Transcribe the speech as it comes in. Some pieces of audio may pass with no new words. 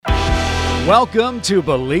Welcome to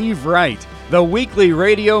Believe Right, the weekly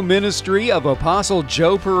radio ministry of Apostle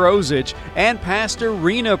Joe Perosic and Pastor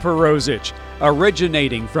Rena Perosic,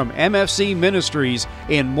 originating from MFC Ministries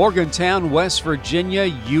in Morgantown, West Virginia,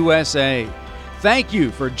 USA. Thank you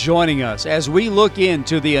for joining us as we look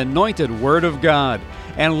into the anointed Word of God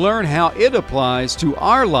and learn how it applies to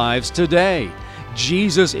our lives today.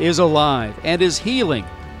 Jesus is alive and is healing,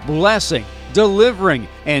 blessing, delivering,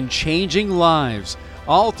 and changing lives,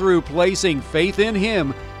 all through placing faith in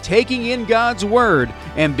Him, taking in God's Word,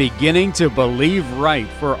 and beginning to believe right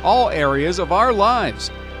for all areas of our lives.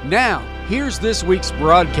 Now, here's this week's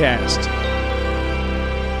broadcast.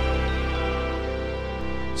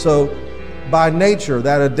 So, by nature,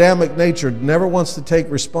 that Adamic nature never wants to take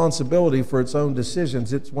responsibility for its own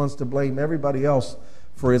decisions. It wants to blame everybody else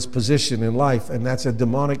for its position in life, and that's a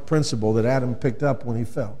demonic principle that Adam picked up when he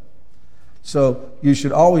fell. So, you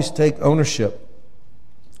should always take ownership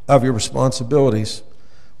of your responsibilities,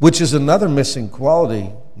 which is another missing quality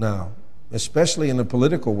now, especially in the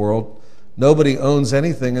political world. Nobody owns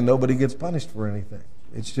anything and nobody gets punished for anything.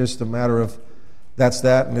 It's just a matter of that's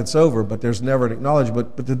that and it's over, but there's never an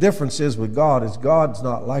acknowledgement. But the difference is with God is God's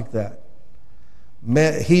not like that.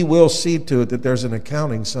 He will see to it that there's an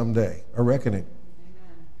accounting someday, a reckoning.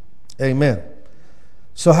 Amen.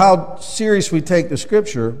 So how serious we take the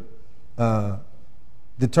Scripture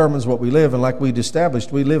determines what we live. And like we'd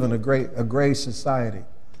established, we live in a gray society.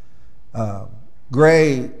 That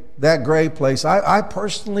gray place. I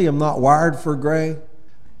personally am not wired for gray.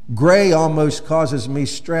 Gray almost causes me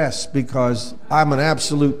stress because I'm an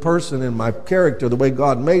absolute person in my character, the way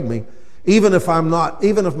God made me. Even if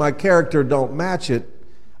my character don't match it,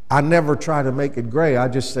 I never try to make it gray. I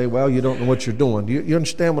just say, well, you don't know what you're doing. You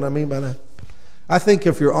understand what I mean by that? I think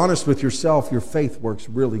if you're honest with yourself, your faith works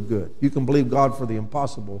really good. You can believe God for the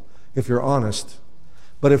impossible if you're honest.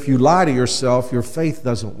 But if you lie to yourself, your faith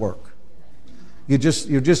doesn't work. You're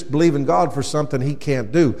just believing God for something He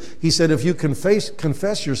can't do. He said, if you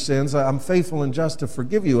confess your sins, I'm faithful and just to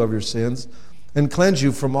forgive you of your sins and cleanse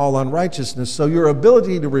you from all unrighteousness. So your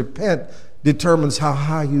ability to repent determines how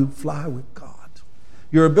high you fly with God.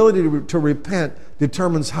 Your ability to repent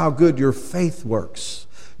determines how good your faith works.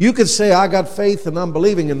 You could say, I got faith and I'm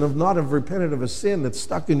believing and not have repented of a sin that's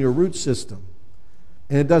stuck in your root system.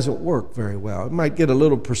 And it doesn't work very well. It might get a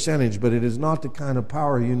little percentage, but it is not the kind of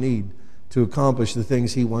power you need to accomplish the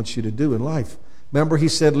things He wants you to do in life. Remember, He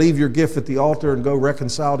said, leave your gift at the altar and go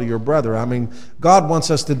reconcile to your brother. I mean, God wants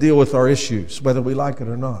us to deal with our issues, whether we like it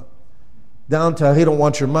or not. Down to, He don't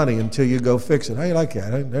want your money until you go fix it. How you like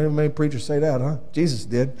that? Ain't many preachers say that, huh? Jesus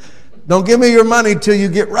did. Don't give me your money till you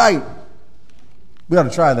get right. We ought to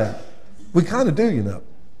try that. We kind of do, you know.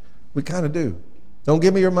 We kind of do. Don't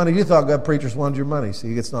give me your money. You thought God preachers wanted your money.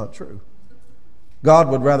 See, it's not true. God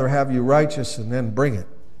would rather have you righteous and then bring it,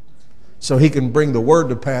 so He can bring the word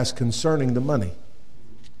to pass concerning the money.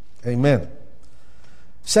 Amen.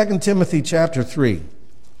 2 Timothy chapter 3.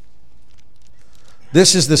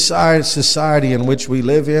 This is the society in which we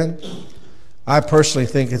live in. I personally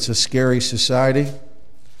think it's a scary society.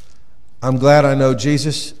 I'm glad I know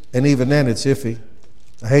Jesus, and even then it's iffy.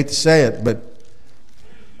 I hate to say it, but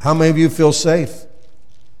how many of you feel safe?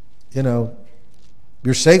 You know,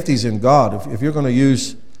 your safety's in God. If you're going to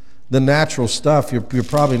use the natural stuff, you're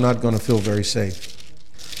probably not going to feel very safe.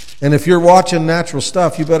 And if you're watching natural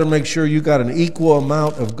stuff, you better make sure you got an equal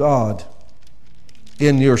amount of God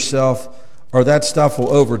in yourself, or that stuff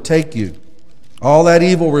will overtake you. All that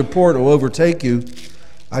evil report will overtake you.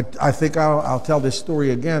 I think I'll tell this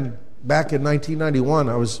story again. Back in 1991,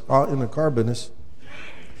 I was in the car business.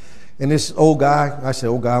 And this old guy, I say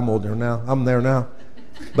old guy, I'm old there now. I'm there now.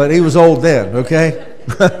 But he was old then, okay?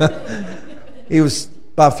 He was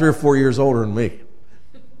about 3 or 4 years older than me.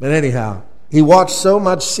 But anyhow, he watched so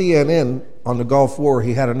much CNN on the Gulf War,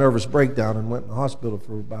 he had a nervous breakdown and went in the hospital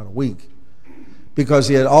for about a week. Because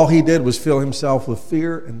all he did was fill himself with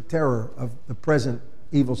fear and terror of the present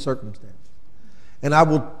evil circumstance. And I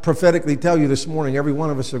will prophetically tell you this morning, every one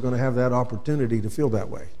of us are going to have that opportunity to feel that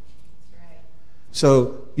way.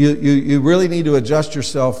 So you really need to adjust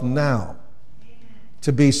yourself now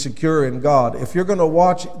to be secure in God. If you're going to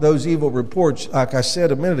watch those evil reports, like I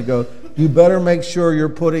said a minute ago, you better make sure you're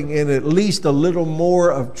putting in at least a little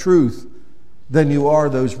more of truth than you are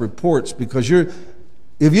those reports. Because if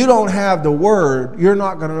you don't have the Word, you're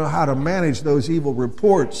not going to know how to manage those evil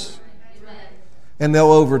reports. And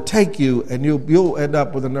they'll overtake you, and you'll end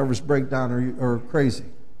up with a nervous breakdown or crazy.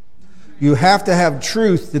 You have to have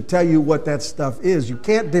truth to tell you what that stuff is. You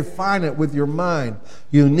can't define it with your mind.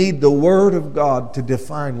 You need the Word of God to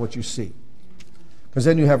define what you see. Because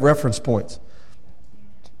then you have reference points.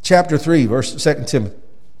 chapter 3, verse 2 Timothy.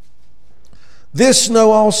 This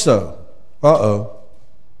know also. That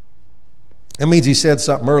means he said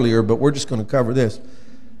something earlier, but we're just going to cover this.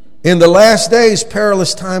 In the last days,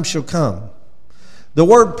 perilous times shall come. The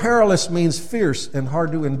word perilous means fierce and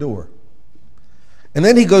hard to endure. And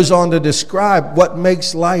then he goes on to describe what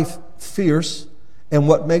makes life fierce and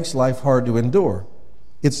what makes life hard to endure.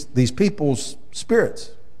 It's these people's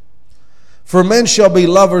spirits. For men shall be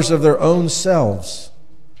lovers of their own selves.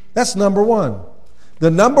 That's number one.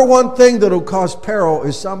 The number one thing that will cause peril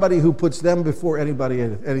is somebody who puts them before anybody,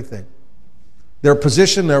 anything. Their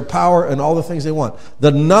position, their power, and all the things they want.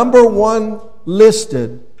 The number one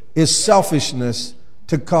listed is selfishness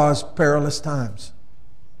to cause perilous times.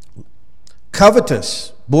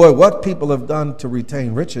 Covetous. Boy, what people have done to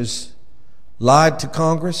retain riches. Lied to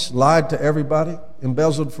Congress, lied to everybody,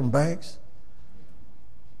 embezzled from banks.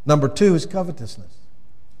 Number two is covetousness.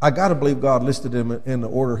 I got to believe God listed them in the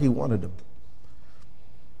order he wanted them.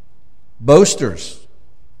 Boasters.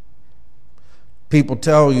 People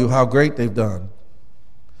tell you how great they've done.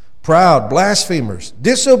 Proud, blasphemers,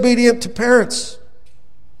 disobedient to parents.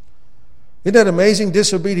 Isn't that amazing?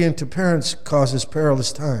 Disobedient to parents causes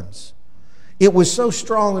perilous times. It was so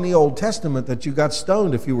strong in the Old Testament that you got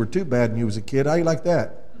stoned if you were too bad and you was a kid. How you like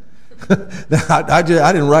that? I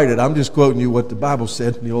didn't write it. I'm just quoting you what the Bible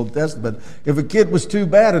said in the Old Testament. If a kid was too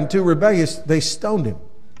bad and too rebellious, they stoned him.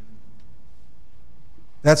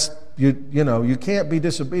 That's, you know, you can't be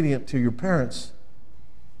disobedient to your parents.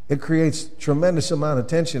 It creates tremendous amount of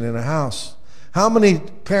tension in a house. How many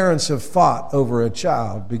parents have fought over a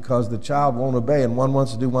child because the child won't obey and one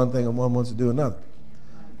wants to do one thing and one wants to do another?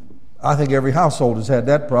 I think every household has had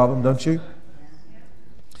that problem, don't you?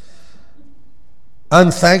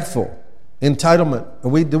 Unthankful.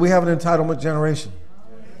 Entitlement. Do we have an entitlement generation?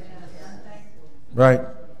 Right.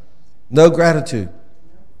 No gratitude.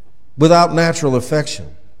 Without natural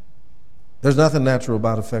affection. There's nothing natural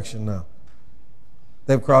about affection now.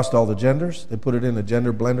 They've crossed all the genders. They put it in a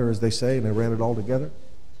gender blender, as they say, and they ran it all together.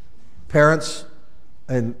 Parents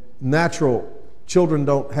and children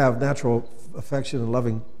don't have natural affection and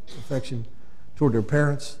loving affection toward their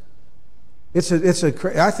parents. I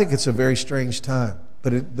think it's a very strange time,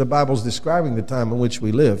 but the Bible's describing the time in which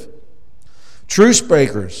we live. Truce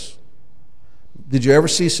breakers. Did you ever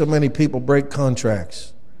see so many people break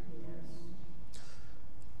contracts?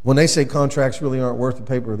 When they say contracts really aren't worth the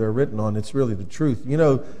paper they're written on, it's really the truth. You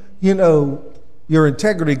know, your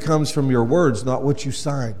integrity comes from your words, not what you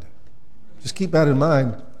signed. Just keep that in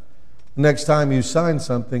mind. The next time you sign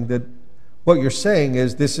something, that what you're saying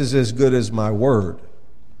is, this is as good as my word.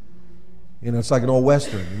 You know, it's like an old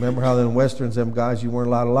Western. Remember how in Westerns, them guys, you weren't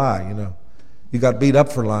allowed to lie, you know. You got beat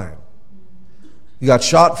up for lying. You got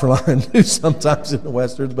shot for lying too sometimes in the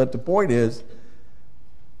Westerns, but the point is,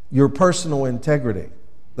 your personal integrity.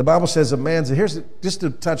 The Bible says here's just to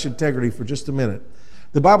touch integrity for just a minute.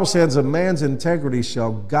 The Bible says a man's integrity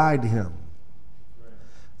shall guide him.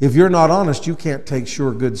 If you're not honest, you can't take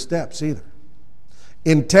sure good steps either.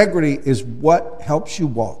 Integrity is what helps you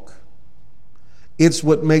walk. It's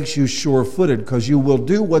what makes you sure-footed, because you will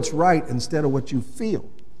do what's right instead of what you feel.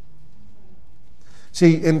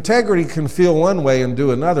 See, integrity can feel one way and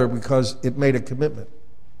do another because it made a commitment.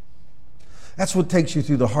 That's what takes you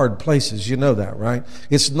through the hard places. You know that, right?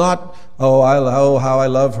 It's not, oh, how I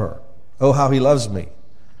love her. Oh, how he loves me.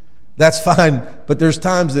 That's fine, but there's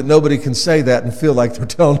times that nobody can say that and feel like they're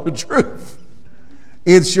telling the truth.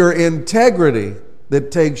 It's your integrity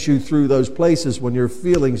that takes you through those places when your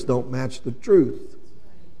feelings don't match the truth.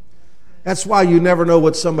 That's why you never know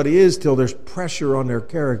what somebody is till there's pressure on their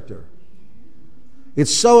character.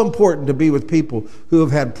 It's so important to be with people who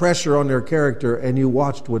have had pressure on their character and you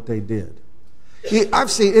watched what they did.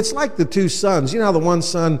 It's like the two sons. You know how the one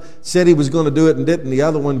son said he was going to do it and didn't, and the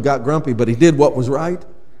other one got grumpy, but he did what was right?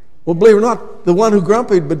 Well, believe it or not, the one who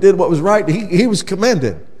grumpied but did what was right, he was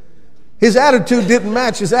commended. His attitude didn't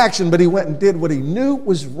match his action, but he went and did what he knew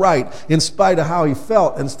was right in spite of how he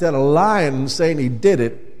felt, instead of lying and saying he did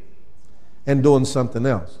it and doing something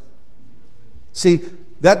else. See,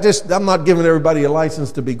 I'm not giving everybody a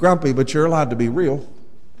license to be grumpy, but you're allowed to be real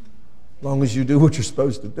as long as you do what you're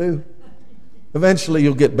supposed to do. Eventually,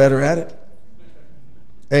 you'll get better at it.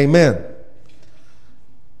 Amen.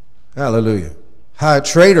 Hallelujah.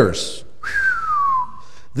 Traitors.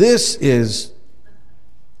 This is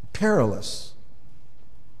perilous.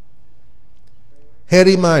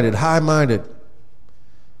 Heady-minded, high-minded.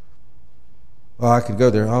 Well, I could go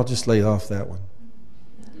there. I'll just lay off that one.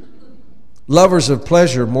 Lovers of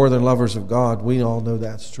pleasure more than lovers of God. We all know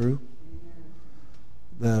that's true.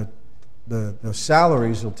 The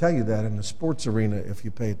salaries will tell you that in the sports arena if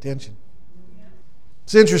you pay attention.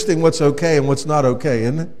 It's interesting what's okay and what's not okay,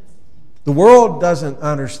 isn't it? The world doesn't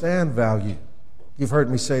understand value. You've heard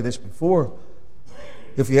me say this before.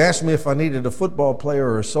 If you ask me if I needed a football player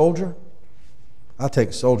or a soldier, I'll take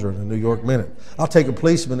a soldier in a New York minute. I'll take a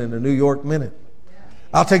policeman in a New York minute.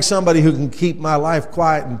 I'll take somebody who can keep my life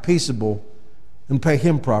quiet and peaceable and pay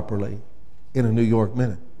him properly in a New York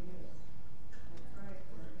minute.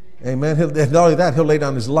 Amen. Not only that, he'll lay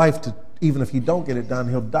down his life to, even if you don't get it done,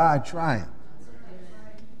 he'll die trying.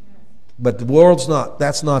 But the world's not,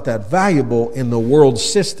 that's not that valuable in the world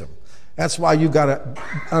system. That's why you got to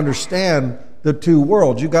understand the two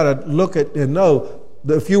worlds. You got to look at and know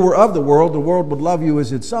that if you were of the world would love you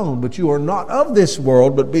as its own. But you are not of this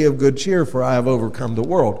world, but be of good cheer, for I have overcome the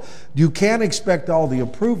world. You can't expect all the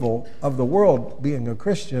approval of the world being a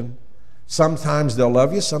Christian. Sometimes they'll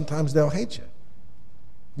love you, sometimes they'll hate you.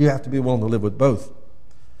 You have to be willing to live with both.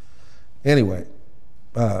 Anyway,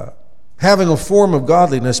 having a form of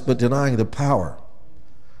godliness but denying the power.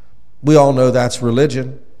 We all know that's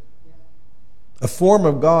religion. A form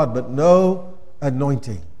of God but no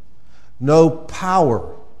anointing, no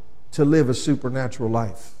power to live a supernatural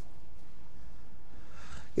life.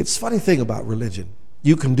 It's a funny thing about religion.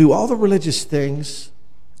 You can do all the religious things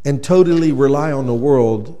and totally rely on the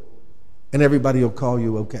world, and everybody will call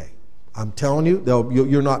you okay. I'm telling you,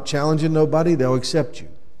 you're not challenging nobody, they'll accept you.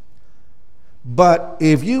 But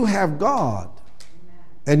if you have God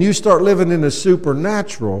and you start living in the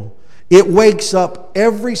supernatural, it wakes up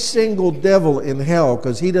every single devil in hell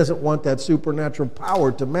because he doesn't want that supernatural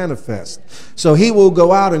power to manifest. So he will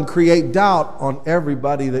go out and create doubt on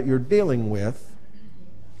everybody that you're dealing with.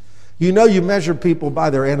 You know, you measure people by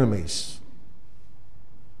their enemies.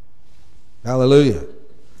 Hallelujah.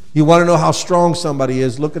 You want to know how strong somebody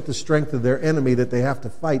is, look at the strength of their enemy that they have to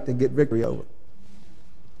fight to get victory over.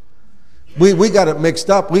 We got it mixed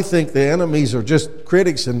up. We think the enemies are just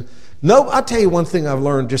critics. And no, I'll tell you one thing I've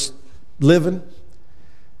learned just living.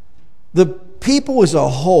 The people as a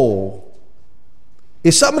whole,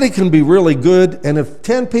 if somebody can be really good, and if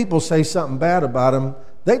 10 people say something bad about them,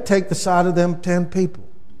 they take the side of them 10 people.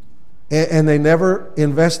 And they never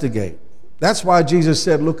investigate. That's why Jesus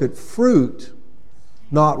said, look at fruit,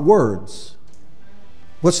 not words.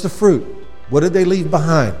 What's the fruit? What did they leave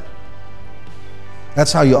behind?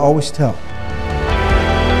 That's how you always tell.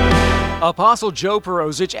 Apostle Joe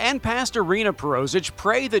Perosic and Pastor Rena Perosic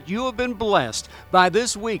pray that you have been blessed by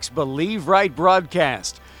this week's Believe Right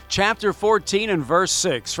broadcast. Chapter 14 and verse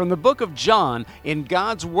 6 from the book of John in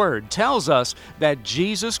God's Word tells us that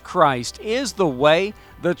Jesus Christ is the way,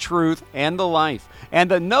 the truth, and the life, and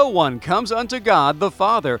that no one comes unto God the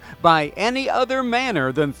Father by any other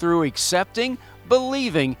manner than through accepting,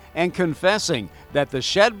 believing, and confessing that the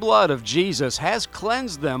shed blood of Jesus has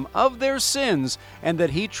cleansed them of their sins and that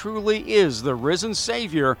He truly is the risen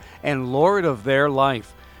Savior and Lord of their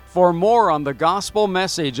life. For more on the gospel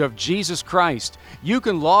message of Jesus Christ, you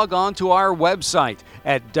can log on to our website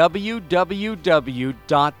at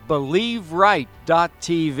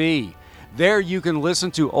www.believeright.tv. There you can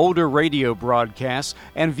listen to older radio broadcasts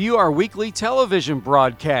and view our weekly television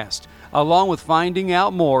broadcast, along with finding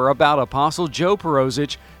out more about Apostle Joe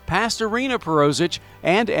Perosic, Pastor Rena Perosic,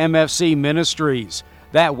 and MFC Ministries.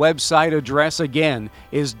 That website address again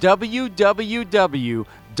is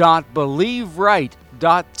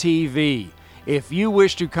www.believeright.tv. If you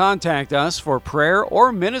wish to contact us for prayer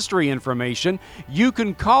or ministry information, you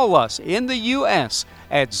can call us in the U.S.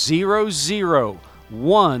 at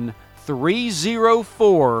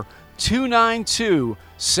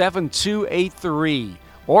 001-304-292-7283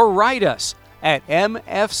 or write us at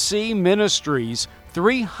MFC Ministries,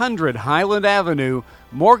 300 Highland Avenue,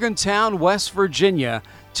 Morgantown, West Virginia,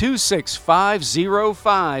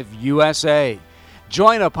 26505, USA.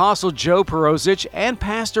 Join Apostle Joe Perosic and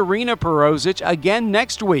Pastor Rena Perosic again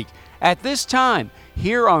next week at this time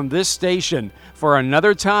here on this station for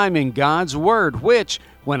another time in God's Word, which,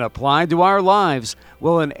 when applied to our lives,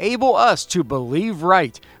 will enable us to believe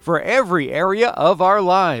right for every area of our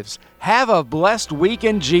lives. Have a blessed week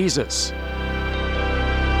in Jesus.